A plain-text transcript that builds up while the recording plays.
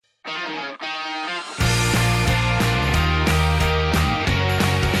All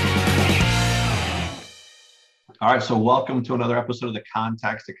right, so welcome to another episode of the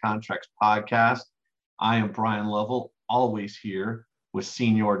Contacts to Contracts podcast. I am Brian Lovell, always here with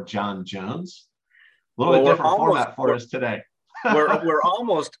Senior John Jones. A little bit different format for us today. we're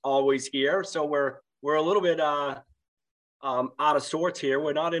almost always here, so we're a little bit out of sorts here.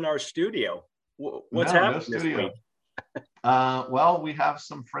 We're not in our studio. What's happening this week? Well, we have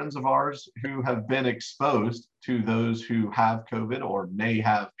some friends of ours who have been exposed to those who have COVID or may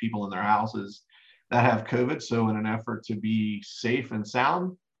have people in their houses that have COVID. So in an effort to be safe and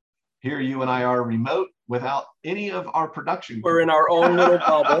sound, here you and I are remote without any of our production crew. We're in our own little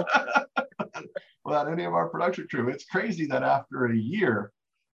bubble. Without any of our production crew. It's crazy that after a year,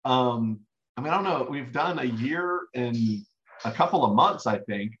 I don't know, we've done a year and a couple of months, I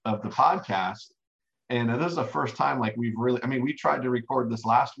think, of the podcast. And this is the first time we tried to record this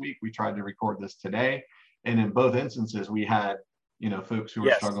last week. We tried to record this today. And in both instances, we had folks who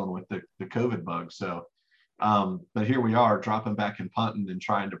were struggling with the COVID bug. So, but here we are dropping back and punting and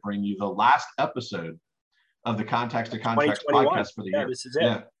trying to bring you the last episode of the Contacts to Contracts podcast for the year. This is it.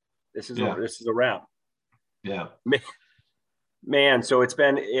 Yeah. This is a wrap. Yeah. Man, so it's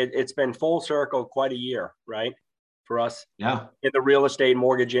been full circle quite a year, right? For us. Yeah. In the real estate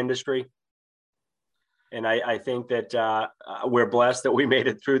mortgage industry. And I think that we're blessed that we made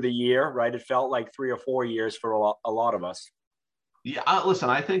it through the year, right? It felt like 3 or 4 years for a lot of us. Yeah, listen,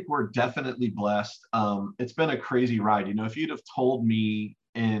 I think we're definitely blessed. It's been a crazy ride. If you'd have told me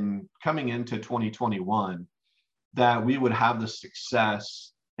coming into 2021 that we would have the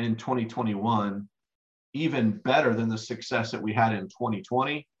success in 2021, even better than the success that we had in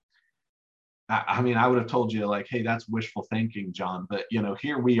 2020, I would have told you like, hey, that's wishful thinking, John. But,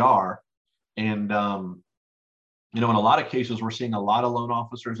 here we are. And, in a lot of cases, we're seeing a lot of loan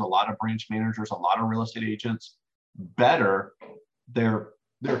officers, a lot of branch managers, a lot of real estate agents better their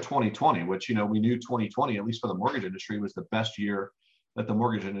 2020, which, we knew 2020, at least for the mortgage industry, was the best year that the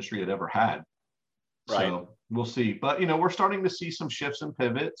mortgage industry had ever had. Right. So we'll see. But, we're starting to see some shifts and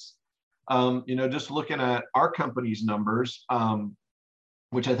pivots. Just looking at our company's numbers,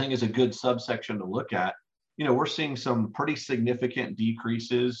 which I think is a good subsection to look at, we're seeing some pretty significant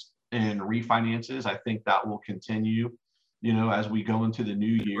decreases in refinances. I think that will continue, as we go into the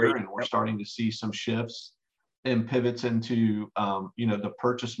new year, and we're starting to see some shifts and pivots into, the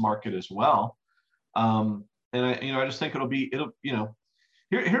purchase market as well. And I just think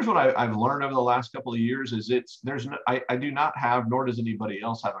here's what I've learned over the last couple of years is I do not have, nor does anybody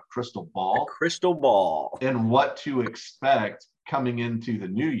else have a crystal ball and what to expect coming into the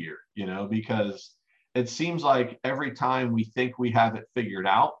new year, because it seems like every time we think we have it figured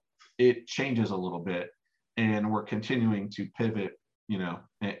out, it changes a little bit, and we're continuing to pivot,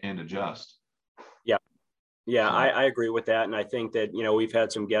 and adjust. Yeah, so. I agree with that. And I think that, we've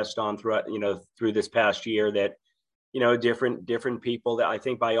had some guests on through this past year that, different people that I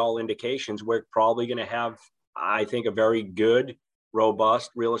think by all indications, we're probably going to have, I think, a very good, robust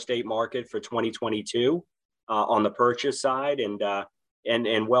real estate market for 2022 on the purchase side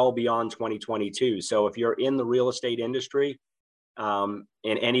and well beyond 2022. So if you're in the real estate industry in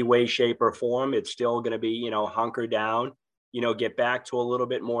any way, shape or form, it's still going to be, hunker down, get back to a little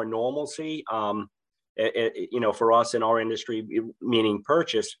bit more normalcy. For us in our industry, meaning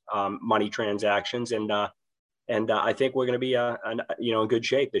purchase money transactions. And I think we're going to be in good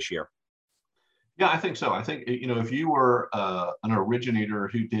shape this year. Yeah, I think so. I think, if you were an originator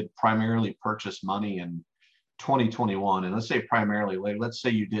who did primarily purchase money in 2021, and let's say primarily, let's say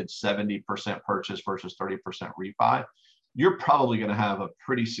you did 70% purchase versus 30% refi, you're probably going to have a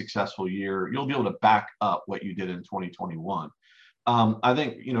pretty successful year. You'll be able to back up what you did in 2021. I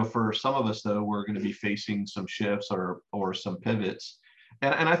think, for some of us, though, we're going to be facing some shifts or some pivots.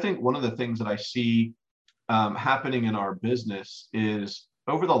 And I think one of the things that I see happening in our business is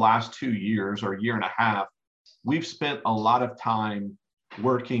over the last 2 years or year and a half, we've spent a lot of time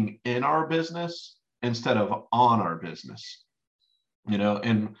working in our business instead of on our business,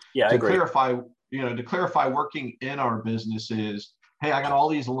 and to clarify, working in our business is, hey, I got all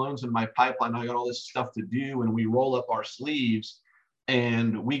these loans in my pipeline. I got all this stuff to do. And we roll up our sleeves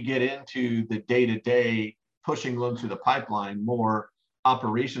and we get into the day-to-day pushing loans through the pipeline, more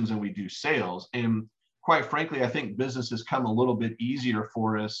operations than we do sales. And quite frankly, I think business has come a little bit easier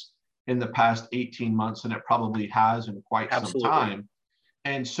for us in the past 18 months than it probably has in quite some time.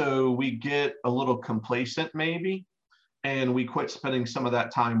 And so we get a little complacent maybe, and we quit spending some of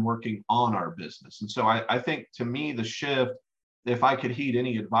that time working on our business. And so I think, to me, the shift, if I could heed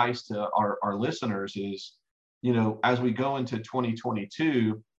any advice to our listeners, is, as we go into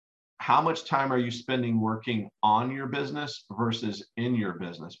 2022, how much time are you spending working on your business versus in your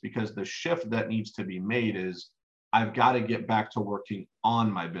business? Because the shift that needs to be made is I've got to get back to working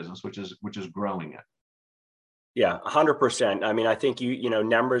on my business, which is growing it. Yeah, 100%. I mean, I think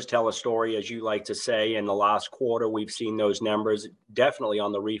numbers tell a story, as you like to say. In the last quarter, we've seen those numbers definitely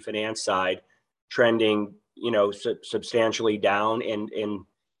on the refinance side trending, substantially down, and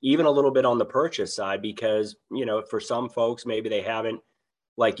even a little bit on the purchase side, because, for some folks, maybe they haven't,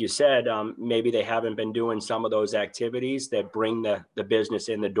 like you said, maybe they haven't been doing some of those activities that bring the business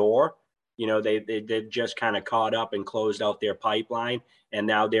in the door. They've just kind of caught up and closed out their pipeline, and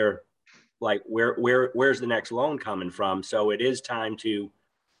now they're like, where's the next loan coming from? So it is time to,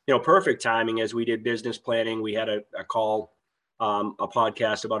 perfect timing. As we did business planning, we had a call, a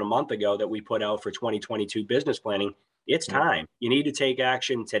podcast about a month ago that we put out for 2022 business planning. It's time. You need to take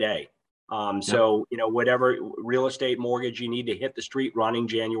action today. So, whatever real estate mortgage, you need to hit the street running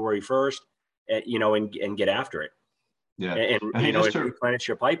January 1st, and get after it. Yeah. And replenish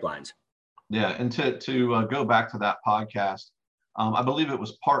your pipelines. Yeah. And to go back to that podcast, I believe it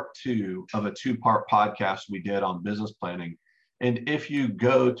was part 2 of a 2-part podcast we did on business planning. And if you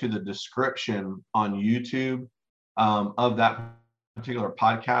go to the description on YouTube of that particular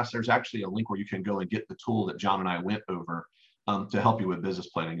podcast, there's actually a link where you can go and get the tool that John and I went over to help you with business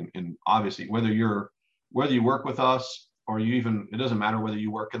planning. And obviously, whether you work with us or it doesn't matter whether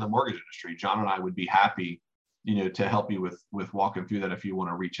you work in the mortgage industry, John and I would be happy, to help you with walking through that. If you want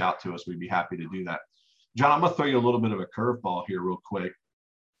to reach out to us, we'd be happy to do that. John, I'm going to throw you a little bit of a curveball here real quick,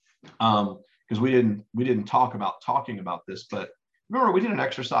 because we didn't talk about talking about this, but remember we did an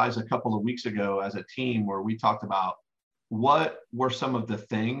exercise a couple of weeks ago as a team where we talked about what were some of the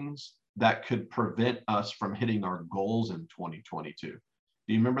things that could prevent us from hitting our goals in 2022. Do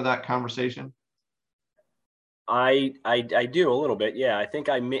you remember that conversation? I do a little bit. Yeah, I think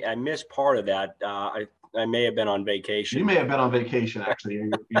I missed part of that. I may have been on vacation. You may have been on vacation, actually.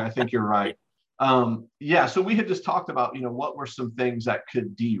 I think you're right. So we had just talked about, what were some things that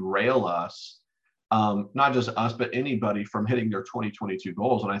could derail us, not just us, but anybody from hitting their 2022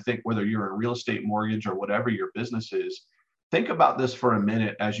 goals. And I think whether you're in real estate mortgage or whatever your business is, think about this for a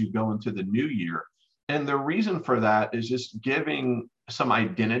minute as you go into the new year. And the reason for that is just giving some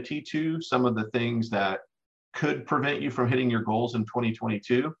identity to some of the things that could prevent you from hitting your goals in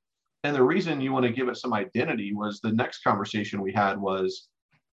 2022. And the reason you want to give it some identity was the next conversation we had was,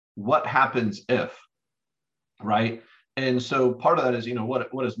 what happens if, right? And so part of that is,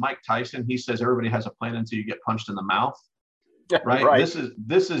 what is Mike Tyson? He says everybody has a plan until you get punched in the mouth, right? Right.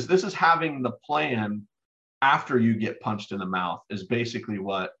 This is having the plan after you get punched in the mouth is basically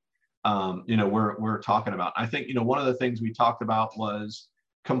what we're talking about. I think one of the things we talked about was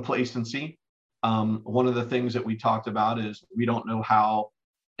complacency. One of the things that we talked about is we don't know how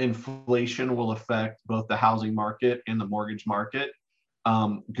inflation will affect both the housing market and the mortgage market.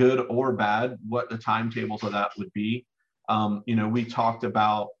 Good or bad, what the timetables of that would be. We talked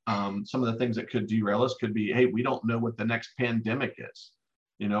about some of the things that could derail us could be, hey, we don't know what the next pandemic is,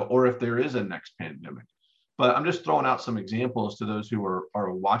 or if there is a next pandemic. But I'm just throwing out some examples to those who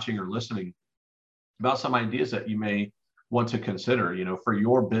are watching or listening about some ideas that you may want to consider. For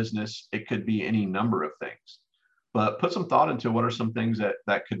your business, it could be any number of things. But put some thought into what are some things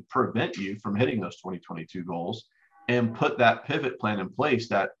that could prevent you from hitting those 2022 goals, and put that pivot plan in place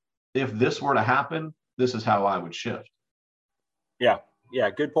that if this were to happen, this is how I would shift. Yeah,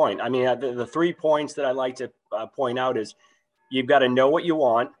 good point. I mean, the 3 points that I like to point out is you've got to know what you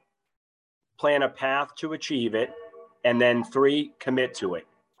want, plan a path to achieve it, and then 3, commit to it.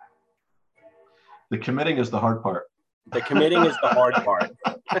 The committing is the hard part. The committing is the hard part.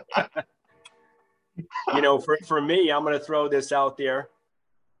 For me, I'm going to throw this out there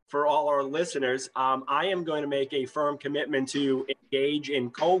for all our listeners. I am going to make a firm commitment to engage in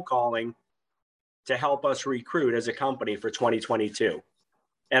cold calling to help us recruit as a company for 2022.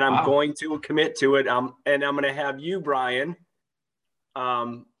 And I'm going to commit to it. And I'm going to have you, Brian,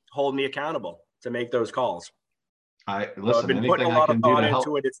 hold me accountable to make those calls. I've been putting a lot of thought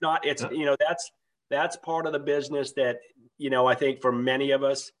into it. That's part of the business that, I think for many of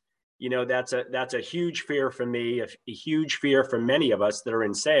us, that's a huge fear for me, a huge fear for many of us that are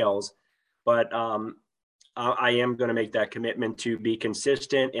in sales. But I am going to make that commitment to be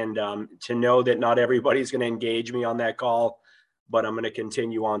consistent and to know that not everybody's going to engage me on that call, but I'm going to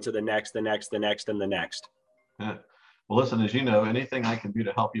continue on to the next, and the next. Yeah. Well, listen, as you know, anything I can do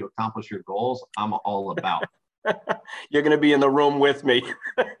to help you accomplish your goals, I'm all about. You're going to be in the room with me.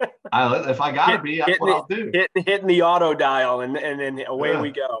 If I got to be, that's what I'll do. Hitting the auto dial and then away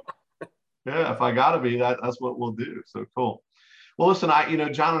we go. Yeah, if I got to be, that's what we'll do. So cool. Well, listen,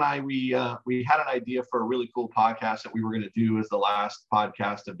 John and I, we had an idea for a really cool podcast that we were going to do as the last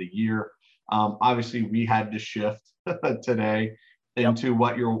podcast of the year. Obviously, we had to shift today into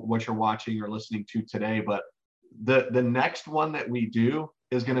what you're watching or listening to today. But the next one that we do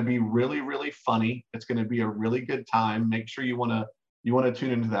is going to be really, really funny. It's going to be a really good time. Make sure you want to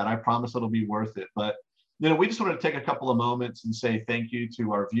tune into that. I promise it'll be worth it. But we just want to take a couple of moments and say thank you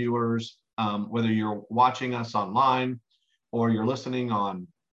to our viewers, whether you're watching us online or you're listening on,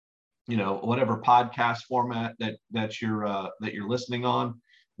 whatever podcast format that you're listening on.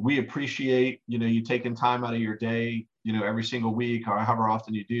 We appreciate, you taking time out of your day, every single week or however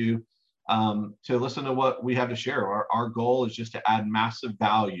often you do, to listen to what we have to share. Our goal is just to add massive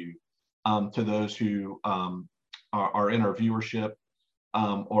value to those who are in our viewership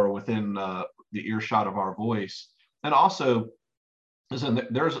or within the earshot of our voice. And also, listen,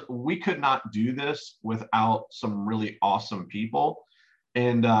 we could not do this without some really awesome people.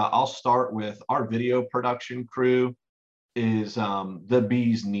 And I'll start with our video production crew is the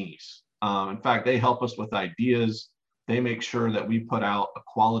bee's knees. In fact, they help us with ideas. They make sure that we put out a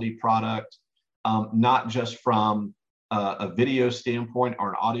quality product, not just from a video standpoint or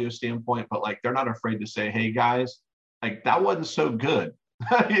an audio standpoint, but like they're not afraid to say, hey guys, like that wasn't so good.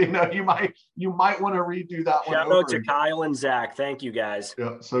 You might want to redo that one. Shout out to Kyle and Zach. Thank you guys.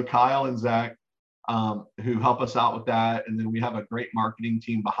 Yeah, so Kyle and Zach, who help us out with that. And then we have a great marketing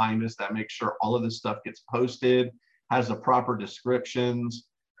team behind us that makes sure all of this stuff gets posted, has the proper descriptions.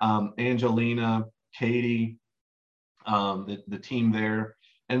 Angelina, Katie, the team there.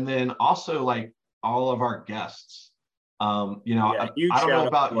 And then also like all of our guests. I don't know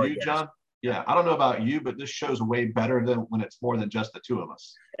about you, John. Yeah, I don't know about you, but this show's way better than when it's more than just the two of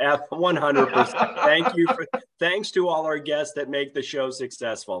us. 100%. Thanks to all our guests that make the show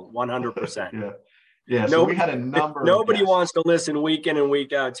successful. 100%. Yeah. So we had a number. Nobody wants to listen week in and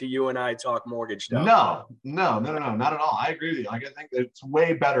week out to you and I talk mortgage stuff. No, not at all. I agree with you. Like, I think it's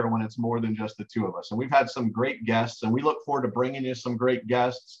way better when it's more than just the two of us. And we've had some great guests, and we look forward to bringing you some great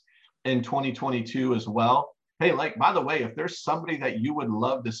guests in 2022 as well. Hey, like, by the way, if there's somebody that you would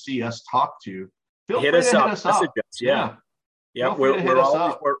love to see us talk to, feel free to hit us up. Yeah.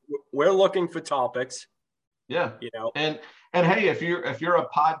 We're looking for topics. Yeah. And hey, if you're a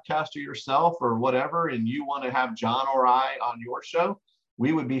podcaster yourself or whatever, and you want to have John or I on your show,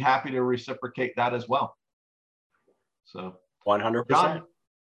 we would be happy to reciprocate that as well. So 100%. John,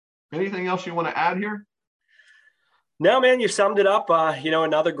 anything else you want to add here? No, man, you summed it up.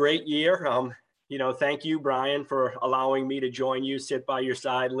 Another great year. Thank you, Brian, for allowing me to join you, sit by your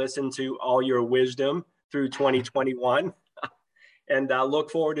side, listen to all your wisdom through 2021, and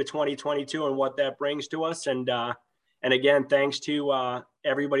look forward to 2022 and what that brings to us. And again, thanks to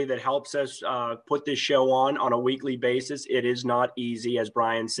everybody that helps us put this show on a weekly basis. It is not easy, as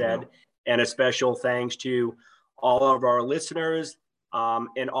Brian said, and a special thanks to all of our listeners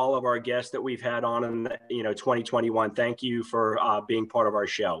and all of our guests that we've had on in 2021. Thank you for being part of our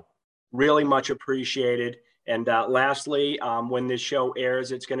show. Really much appreciated. And lastly, when this show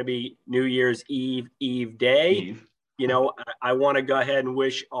airs, it's going to be New Year's Eve day. I want to go ahead and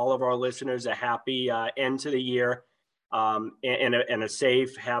wish all of our listeners a happy end to the year and a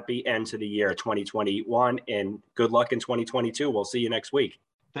safe, happy end to the year 2021. And good luck in 2022. We'll see you next week.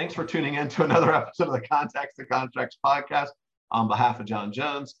 Thanks for tuning in to another episode of the Contacts to Contracts podcast. On behalf of John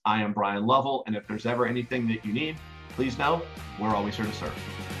Jones, I am Brian Lovell. And if there's ever anything that you need, please know we're always here to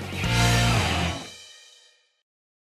serve.